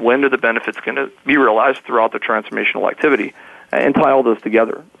look at when are the benefits going to be realized throughout the transformational activity, and tie all those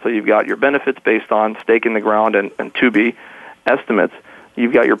together. So you've got your benefits based on stake in the ground and to-be estimates.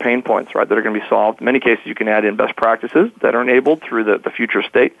 You've got your pain points, right, that are going to be solved. In many cases, you can add in best practices that are enabled through the future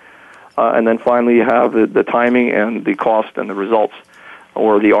state. And then finally, you have the timing and the cost and the results,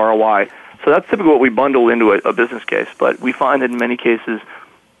 or the ROI. So that's typically what we bundle into a business case. But we find that in many cases,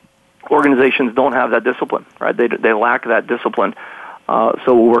 organizations don't have that discipline, right? They lack that discipline. So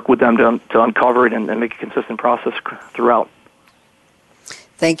we'll work with them to uncover it and make a consistent process throughout.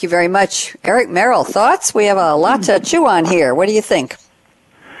 Thank you very much. Eric Merrill, thoughts? We have a lot to chew on here. What do you think?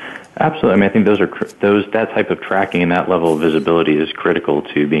 Absolutely. I mean, I think that type of tracking and that level of visibility is critical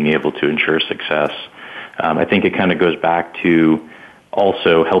to being able to ensure success. I think it kind of goes back to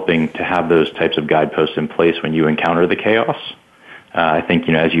also helping to have those types of guideposts in place when you encounter the chaos. I think,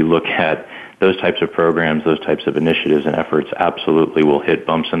 as you look at those types of programs, those types of initiatives and efforts absolutely will hit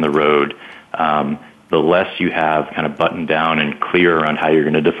bumps in the road. The less you have kind of buttoned down and clear around how you're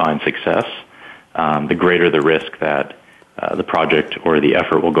going to define success, the greater the risk that the project or the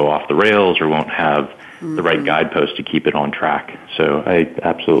effort will go off the rails or won't have the right guideposts to keep it on track. So I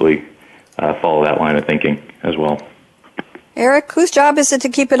absolutely follow that line of thinking as well. Eric, whose job is it to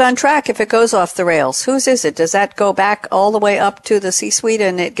keep it on track if it goes off the rails? Whose is it? Does that go back all the way up to the C-suite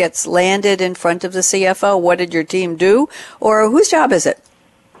and it gets landed in front of the CFO? What did your team do? Or whose job is it?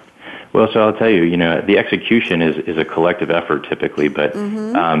 Well, so I'll tell you, the execution is a collective effort typically, but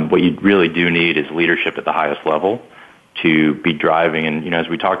what you really do need is leadership at the highest level to be driving. And, as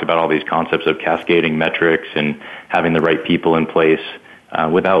we talked about all these concepts of cascading metrics and having the right people in place,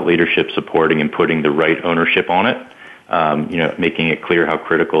 without leadership supporting and putting the right ownership on it, making it clear how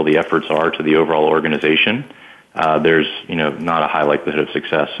critical the efforts are to the overall organization, there's, not a high likelihood of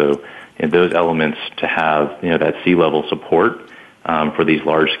success. So those elements to have, that C-level support for these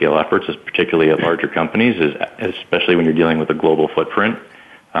large-scale efforts, particularly at larger companies, especially when you're dealing with a global footprint,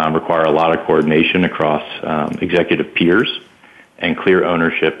 require a lot of coordination across executive peers and clear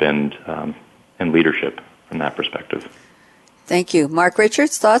ownership and leadership from that perspective. Thank you. Mark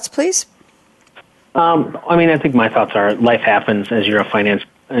Richards, thoughts, please? I think my thoughts are life happens as you're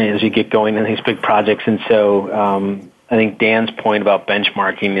as you get going in these big projects. And so I think Dan's point about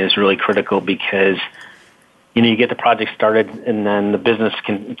benchmarking is really critical because, you get the project started and then the business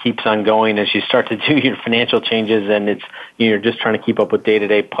keeps on going as you start to do your financial changes, and you're just trying to keep up with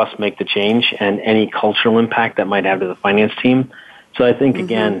day-to-day plus make the change and any cultural impact that might have to the finance team. So I think,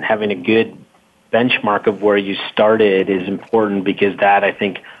 again, having a good benchmark of where you started is important because that, I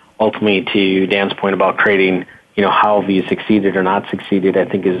think, ultimately, to Dan's point about creating, how have you succeeded or not succeeded, I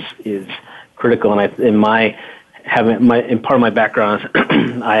think is critical. And in part of my background,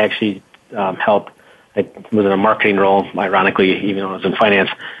 I actually helped. I was in a marketing role, ironically, even though I was in finance,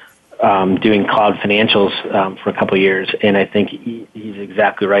 doing cloud financials for a couple of years. And I think he's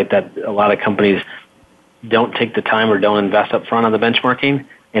exactly right that a lot of companies don't take the time or don't invest up front on the benchmarking,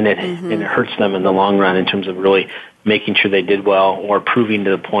 and it hurts them in the long run in terms of really making sure they did well or proving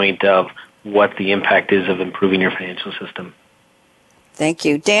to the point of what the impact is of improving your financial system. Thank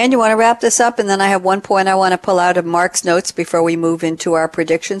you. Dan, you want to wrap this up? And then I have one point I want to pull out of Mark's notes before we move into our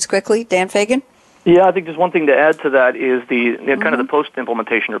predictions quickly. Dan Fagan? Yeah, I think just one thing to add to that is the kind of the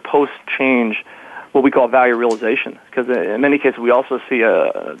post-implementation or post-change, what we call value realization. Because in many cases, we also see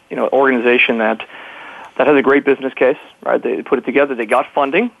a organization that has a great business case, right? They put it together, they got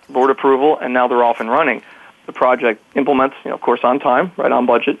funding, board approval, and now they're off and running. The project implements, of course, on time, right, on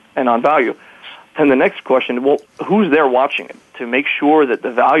budget, and on value. And the next question, well, who's there watching it to make sure that the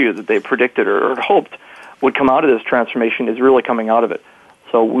value that they predicted or hoped would come out of this transformation is really coming out of it?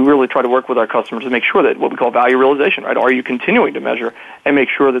 So we really try to work with our customers to make sure that what we call value realization, right? Are you continuing to measure and make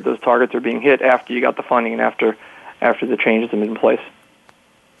sure that those targets are being hit after you got the funding and after the changes have been in place?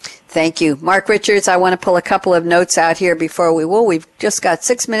 Thank you. Mark Richards, I want to pull a couple of notes out here before we've just got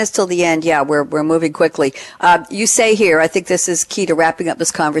 6 minutes till the end. Yeah, we're moving quickly. You say here, I think this is key to wrapping up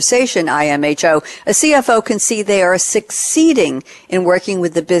this conversation, IMHO, a CFO can see they are succeeding in working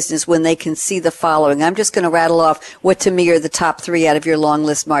with the business when they can see the following. I'm just going to rattle off what to me are the top 3 out of your long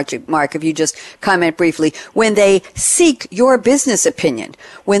list, Mark, if you just comment briefly. When they seek your business opinion,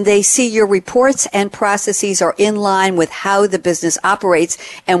 when they see your reports and processes are in line with how the business operates,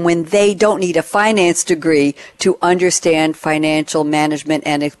 and when they don't need a finance degree to understand financial management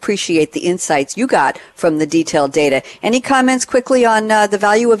and appreciate the insights you got from the detailed data. Any comments quickly on the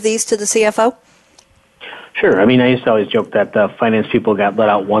value of these to the CFO? Sure. I mean, I used to always joke that the finance people got let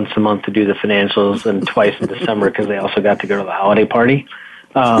out once a month to do the financials and twice in December because they also got to go to the holiday party.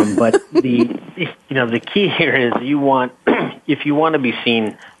 But the key here is if you want to be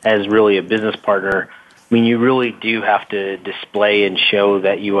seen as really a business partner, I mean, you really do have to display and show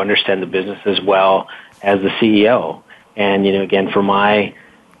that you understand the business as well as the CEO. And, again, for my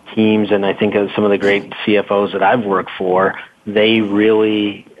teams, and I think of some of the great CFOs that I've worked for, they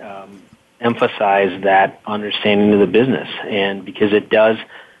really emphasize that understanding of the business. And because it does,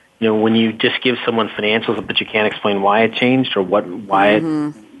 when you just give someone financials, but you can't explain why it changed or why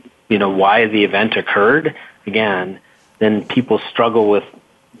the event occurred, again, then people struggle with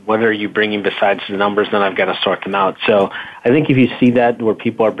what are you bringing besides the numbers, then I've got to sort them out. So I think if you see that where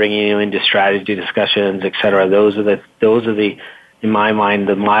people are bringing you into strategy discussions, et cetera, those are the, in my mind,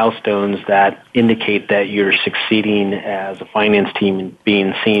 the milestones that indicate that you're succeeding as a finance team and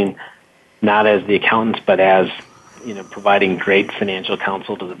being seen not as the accountants, but as, providing great financial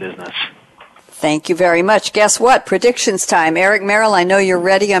counsel to the business. Thank you very much. Guess what? Predictions time. Eric Merrill, I know you're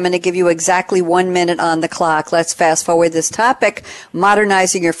ready. I'm going to give you exactly 1 minute on the clock. Let's fast forward this topic,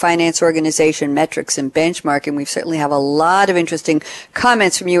 modernizing your finance organization, metrics and benchmarking. We certainly have a lot of interesting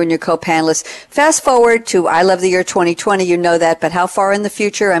comments from you and your co-panelists. Fast forward to, I love the year 2020. You know that, but how far in the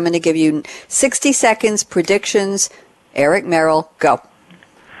future? I'm going to give you 60 seconds, predictions. Eric Merrill, go.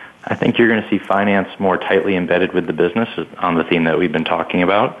 I think you're going to see finance more tightly embedded with the business on the theme that we've been talking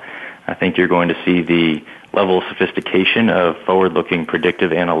about. I think you're going to see the level of sophistication of forward-looking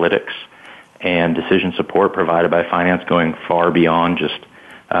predictive analytics and decision support provided by finance going far beyond just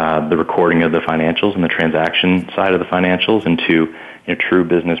the recording of the financials and the transaction side of the financials into true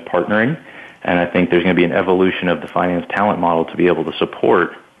business partnering. And I think there's going to be an evolution of the finance talent model to be able to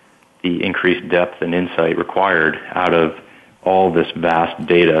support the increased depth and insight required out of all this vast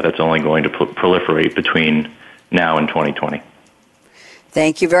data that's only going to proliferate between now and 2020.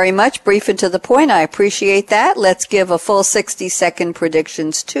 Thank you very much. Brief and to the point. I appreciate that. Let's give a full 60-second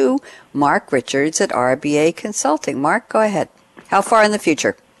predictions to Mark Richards at RBA Consulting. Mark, go ahead. How far in the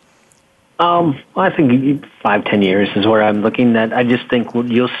future? I think 5-10 years is where I'm looking at. I just think what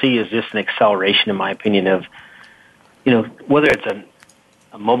you'll see is just an acceleration, in my opinion, of, whether it's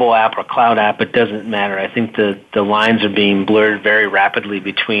a mobile app or a cloud app, it doesn't matter. I think the lines are being blurred very rapidly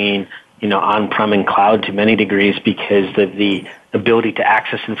between, on-prem and cloud to many degrees because of the ability to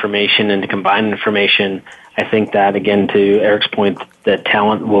access information and to combine information. I think that, again, to Eric's point, that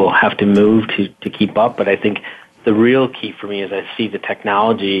talent will have to move to keep up. But I think the real key for me is I see the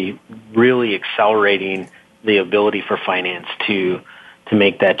technology really accelerating the ability for finance to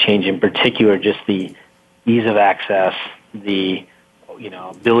make that change. In particular, just the ease of access, the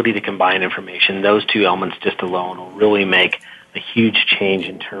ability to combine information. Those two elements just alone will really make a huge change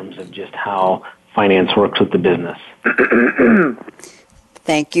in terms of just how finance works with the business.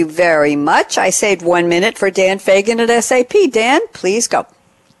 Thank you very much. I saved 1 minute for Dan Fagan at SAP. Dan, please go.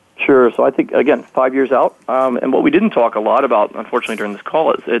 Sure. So I think, again, 5 years out. And what we didn't talk a lot about, unfortunately, during this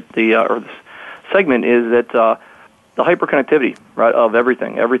call is this segment is that the hyperconnectivity, right, of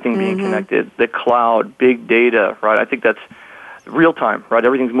everything being connected, the cloud, big data, right? I think that's real time, right?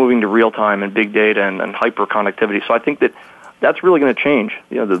 Everything's moving to real time and big data and hyperconnectivity. So I think that's really going to change,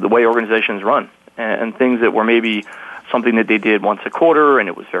 the way organizations run and things that were maybe something that they did once a quarter and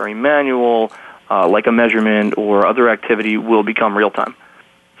it was very manual, like a measurement or other activity, will become real time.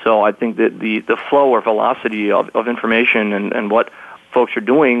 So I think that the flow or velocity of information and what folks are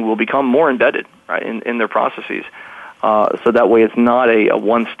doing will become more embedded, right, in their processes. So that way it's not a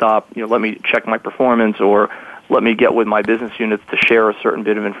one-stop, let me check my performance or let me get with my business units to share a certain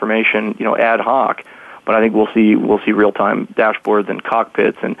bit of information, ad hoc. But I think we'll see real-time dashboards and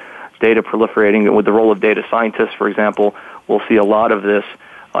cockpits and data proliferating. And with the role of data scientists, for example, we'll see a lot of this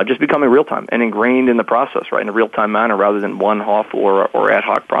just becoming real-time and ingrained in the process, right, in a real-time manner rather than one-off or ad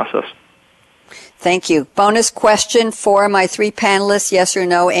hoc process. Thank you. Bonus question for my three panelists, yes or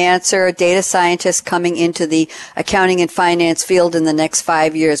no answer. Data scientists coming into the accounting and finance field in the next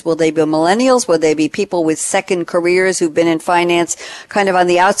 5 years. Will they be millennials? Will they be people with second careers who've been in finance kind of on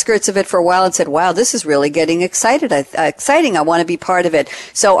the outskirts of it for a while and said, wow, this is really getting exciting. I want to be part of it.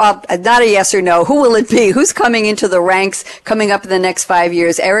 So not a yes or no. Who will it be? Who's coming into the ranks coming up in the next 5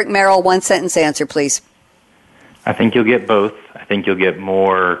 years? Eric Merrill, one-sentence answer, please. I think you'll get both. I think you'll get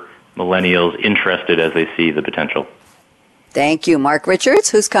more millennials interested as they see the potential. Thank you. Mark Richards,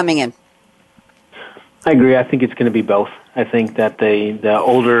 who's coming in? I agree. I think it's going to be both. I think that the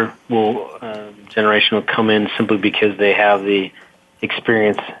older generation will come in simply because they have the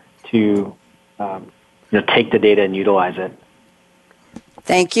experience to take the data and utilize it.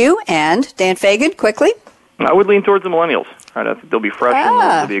 Thank you. And Dan Fagan, quickly. I would lean towards the millennials. Right? I think they'll be fresh and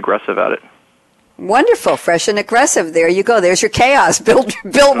they'll be aggressive at it. Wonderful, fresh and aggressive. There you go. There's your chaos built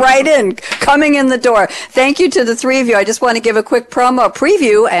right in, coming in the door. Thank you to the three of you. I just want to give a quick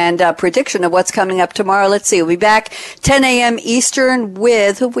preview and prediction of what's coming up tomorrow. Let's see. We'll be back 10 a.m. Eastern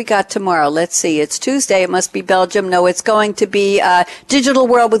with, who have we got tomorrow? Let's see. It's Tuesday. It must be Belgium. No, it's going to be Digital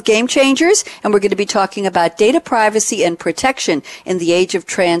World with Game Changers, and we're going to be talking about data privacy and protection in the age of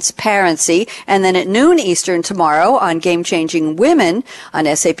transparency. And then at noon Eastern tomorrow on Game Changing Women on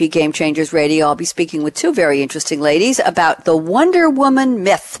SAP Game Changers Radio, I'll be speaking with two very interesting ladies about the Wonder Woman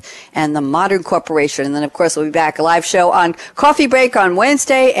myth and the modern corporation. And then, of course, we'll be back a live show on Coffee Break on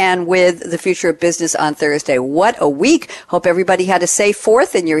Wednesday and with the Future of Business on Thursday. What a week. Hope everybody had a safe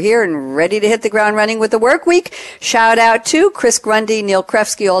 4th and you're here and ready to hit the ground running with the work week. Shout out to Chris Grundy, Neil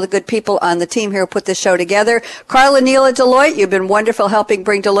Krefsky, all the good people on the team here who put this show together. Carla Neal at Deloitte, you've been wonderful helping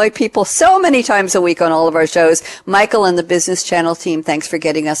bring Deloitte people so many times a week on all of our shows. Michael and the Business Channel team, thanks for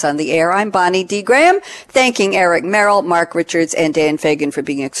getting us on the air. I'm Bonnie D. Graham, thanking Eric Merrill, Mark Richards, and Dan Fagan for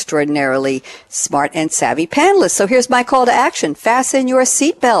being extraordinarily smart and savvy panelists. So here's my call to action. Fasten your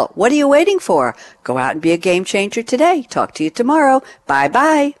seatbelt. What are you waiting for? Go out and be a game changer today. Talk to you tomorrow.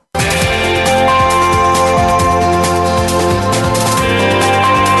 Bye-bye.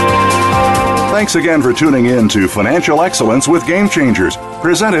 Thanks again for tuning in to Financial Excellence with Game Changers,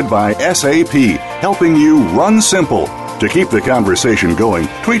 presented by SAP, helping you run simple. To keep the conversation going,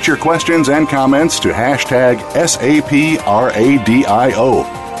 tweet your questions and comments to hashtag SAPRADIO.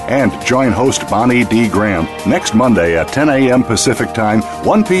 And join host Bonnie D. Graham next Monday at 10 a.m. Pacific Time,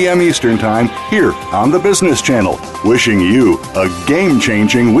 1 p.m. Eastern Time, here on the Business Channel. Wishing you a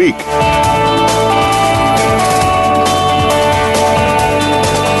game-changing week.